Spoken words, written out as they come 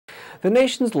The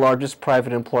nation's largest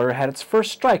private employer had its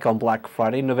first strike on Black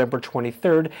Friday, November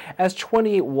 23rd, as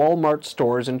 28 Wal-Mart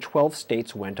stores in 12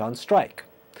 states went on strike.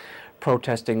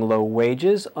 Protesting low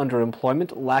wages,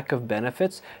 underemployment, lack of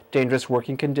benefits, dangerous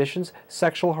working conditions,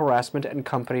 sexual harassment, and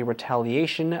company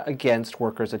retaliation against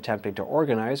workers attempting to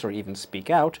organize or even speak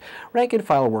out,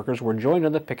 rank-and-file workers were joined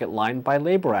on the picket line by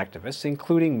labor activists,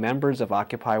 including members of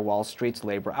Occupy Wall Street's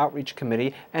Labor Outreach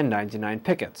Committee and 99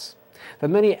 Pickets. The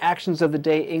many actions of the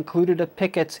day included a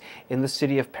picket in the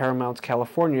city of Paramount,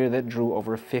 California that drew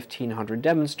over 1,500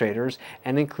 demonstrators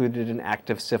and included an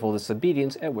act of civil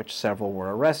disobedience at which several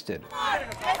were arrested. People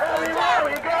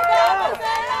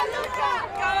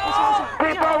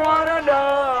want to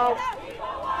know.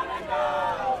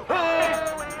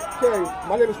 Okay,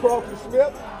 my name is Carlton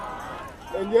Smith,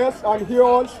 and yes, I'm here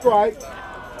on strike,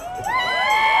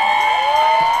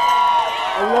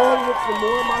 along with some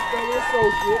more of my fellow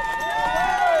associates.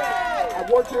 I've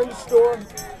worked here in the store.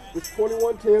 It's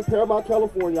 2110 Paramount,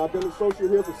 California. I've been an associate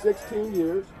here for 16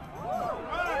 years.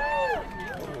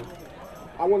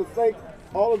 I want to thank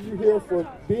all of you here for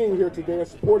being here today and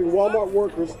supporting Wal-Mart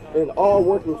workers and all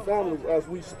working families as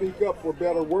we speak up for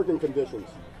better working conditions.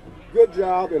 Good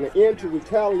job and an end to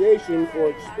retaliation for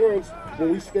experience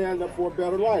when we stand up for a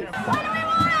better life.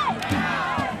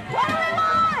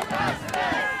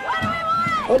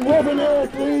 I'm Reverend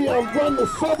Eric Lee. I'm from the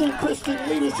Southern Christian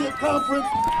Leadership Conference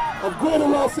of Greater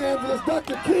Los Angeles,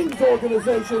 Dr. King's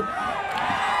organization.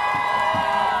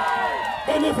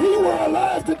 And if he were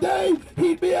alive today,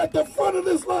 he'd be at the front of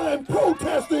this line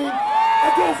protesting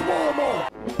against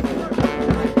Wal-Mart.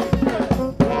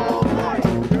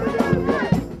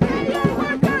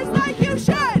 Workers like you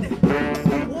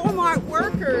should. Wal-Mart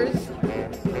workers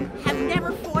have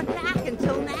never fought back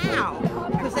until now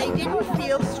because they didn't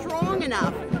feel strong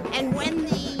enough. And when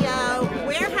the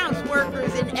warehouse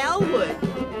workers in Elwood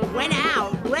went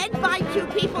out, led by two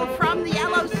people from the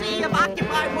LOC of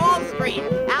Occupy Wall Street,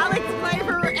 Alex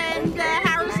Claver and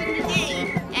Harrison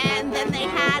McGee, and then they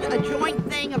had a joint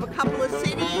thing of a couple of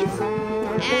cities,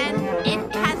 and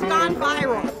it has gone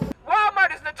viral.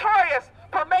 Walmart is notorious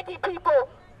for making people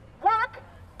work,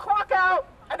 clock out,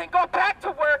 and then go back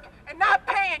to work and not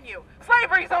paying you.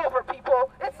 Slavery's over, people.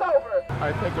 It's over.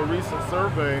 I think a recent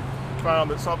survey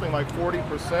found that something like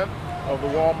 40% of the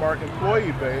Walmart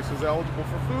employee base is eligible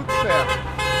for food stamps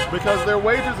because their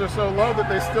wages are so low that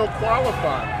they still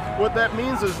qualify. What that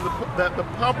means is that the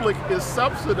public is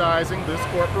subsidizing this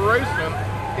corporation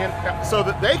so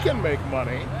that they can make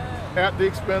money at the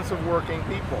expense of working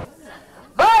people.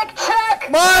 Mic check!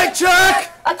 Mic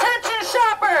check! Attention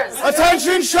shoppers!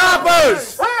 Attention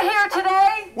shoppers! We're here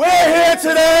today We're here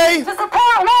today to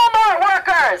support Walmart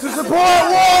workers! to support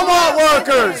Walmart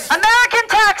workers! American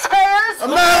taxpayers!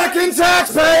 American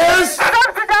taxpayers!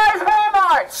 Subsidize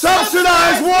Walmart!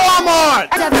 Subsidize Walmart!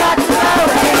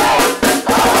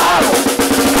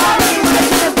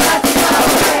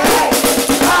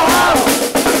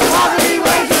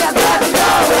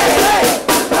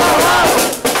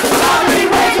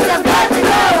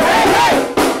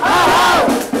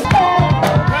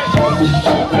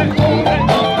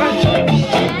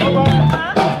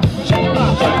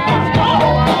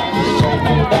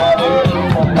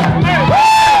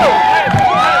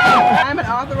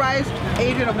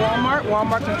 Agent of Walmart.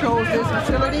 Walmart controls this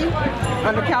facility.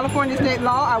 Under California state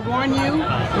law, I warn you,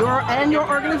 your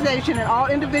organization and all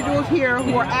individuals here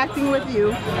who are acting with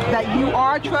you that you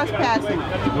are trespassing.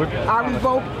 I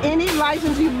revoke any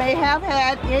license you may have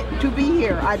had to be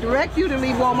here. I direct you to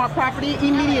leave Walmart property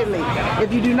immediately.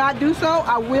 If you do not do so,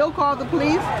 I will call the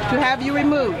police to have you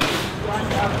removed.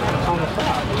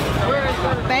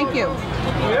 Thank you.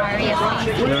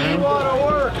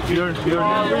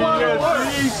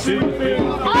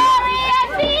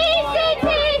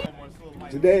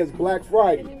 Today is Black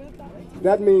Friday.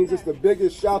 That means it's the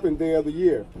biggest shopping day of the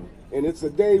year. And it's a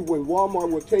day when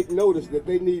Walmart will take notice that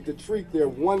they need to treat their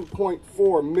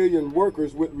 1.4 million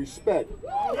workers with respect. We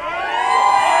are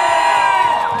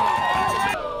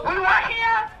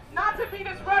here not to be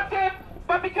disruptive,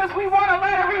 but because we want to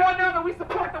let everyone know that we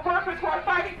support the workers who are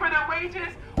fighting for their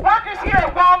wages. Workers here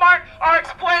at Walmart are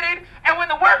exploited, and when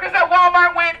the workers at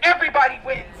Walmart win, everybody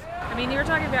wins. I mean, you're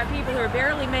talking about people who are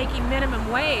barely making minimum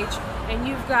wage, and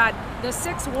you've got the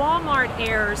 6 Walmart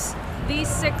heirs. These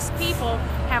 6 people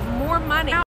have more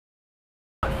money.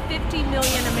 50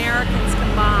 million Americans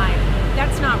combined.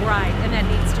 That's not right, and that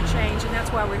needs to change, and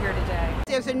that's why we're here today.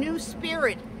 There's a new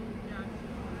spirit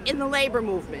in the labor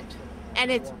movement,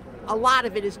 and a lot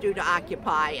of it is due to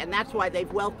Occupy, and that's why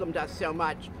they've welcomed us so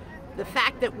much. The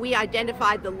fact that we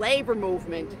identified the labor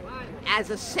movement as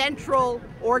a central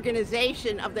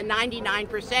organization of the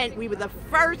 99%. We were the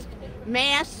first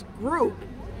mass group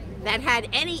that had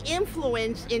any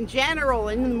influence in general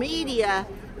in the media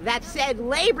that said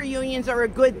labor unions are a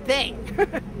good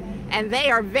thing. And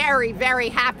they are very, very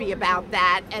happy about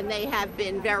that, and they have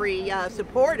been very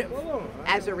supportive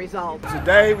as a result.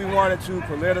 Today we wanted to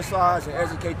politicize and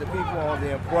educate the people on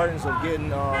the importance of getting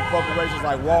corporations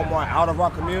like Walmart out of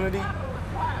our community.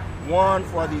 One,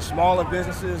 for the smaller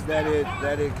businesses that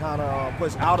it kind of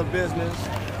puts out of business.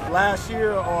 Last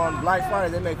year on Black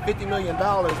Friday they made $50 million,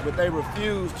 but they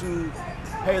refused to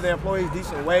pay their employees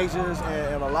decent wages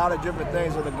and a lot of different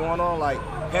things that are going on, like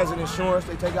hazard insurance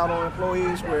they take out on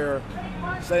employees, where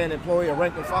say an employee, a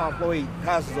rank and file employee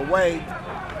passes away,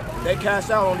 they cash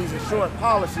out on these insurance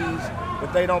policies,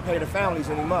 but they don't pay the families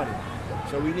any money.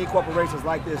 So we need corporations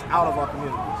like this out of our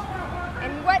communities.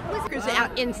 And what was workers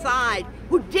out inside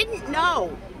who didn't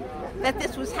know that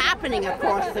this was happening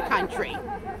across the country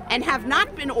and have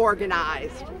not been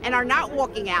organized and are not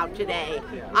walking out today,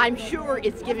 I'm sure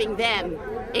it's giving them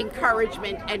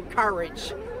encouragement and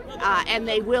courage, and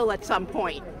they will at some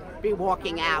point be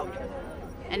walking out.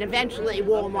 And eventually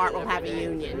Walmart will have a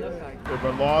union. There have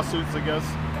been lawsuits against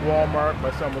Walmart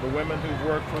by some of the women who've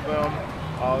worked for them.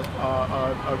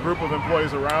 A group of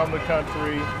employees around the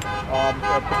country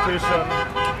a petition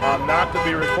not to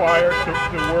be required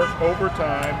to work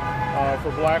overtime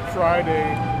for Black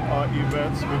Friday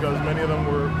events, because many of them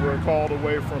were called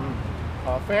away from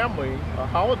family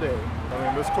holiday. I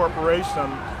mean, this corporation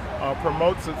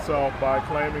promotes itself by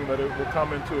claiming that it will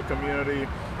come into a community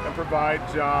and provide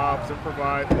jobs and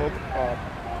provide low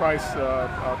price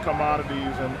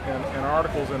commodities and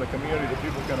articles in the community that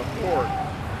people can afford,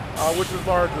 which is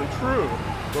largely true.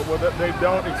 But what they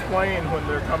don't explain when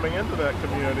they're coming into that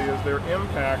community is their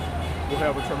impact will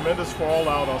have a tremendous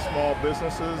fallout on small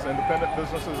businesses, independent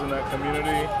businesses in that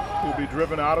community who will be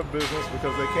driven out of business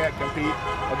because they can't compete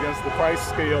against the price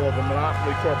scale of a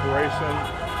monopoly corporation.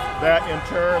 That in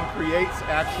turn creates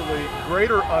actually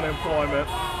greater unemployment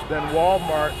than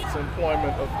Walmart's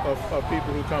employment of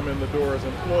people who come in the door as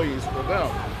employees for them.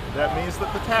 That means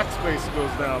that the tax base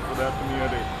goes down for that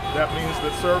community. That means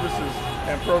that services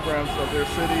and programs of their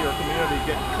city or community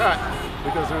get cut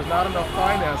because there's not enough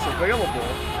finance available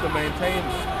to maintain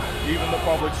them, even the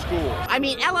public school. I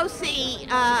mean, LOC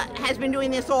has been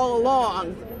doing this all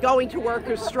along, going to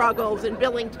workers' struggles and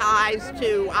billing ties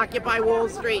to Occupy Wall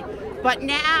Street. But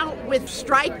now with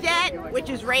strike debt, which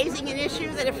is raising an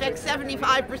issue that affects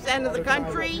 75% of the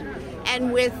country,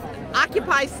 and with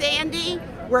Occupy Sandy,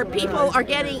 where people are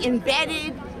getting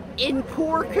embedded in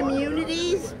poor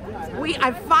communities,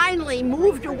 I've finally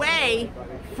moved away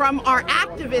from our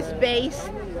activist base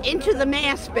into the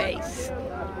mass base.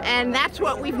 And that's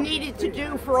what we've needed to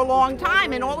do for a long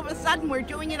time. And all of a sudden we're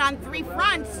doing it on 3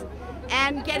 fronts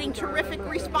and getting terrific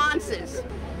responses.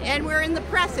 And we're in the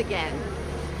press again.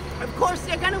 Of course,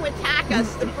 they're going to attack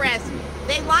us, the press.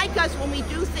 They like us when we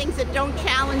do things that don't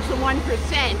challenge the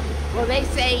 1%. Well, they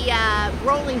say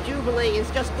rolling jubilee is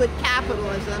just good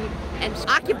capitalism. And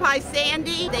Occupy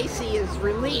Sandy, they see as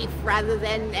relief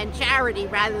and charity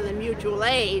rather than mutual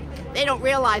aid. They don't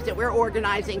realize that we're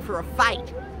organizing for a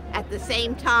fight at the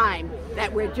same time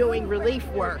that we're doing relief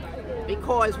work,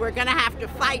 because we're going to have to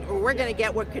fight or we're going to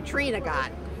get what Katrina got,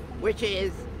 which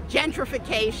is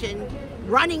gentrification,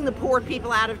 running the poor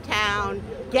people out of town,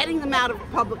 getting them out of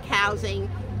public housing,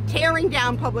 tearing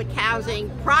down public housing,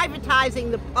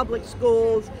 privatizing the public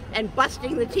schools, and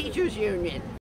busting the teachers' union.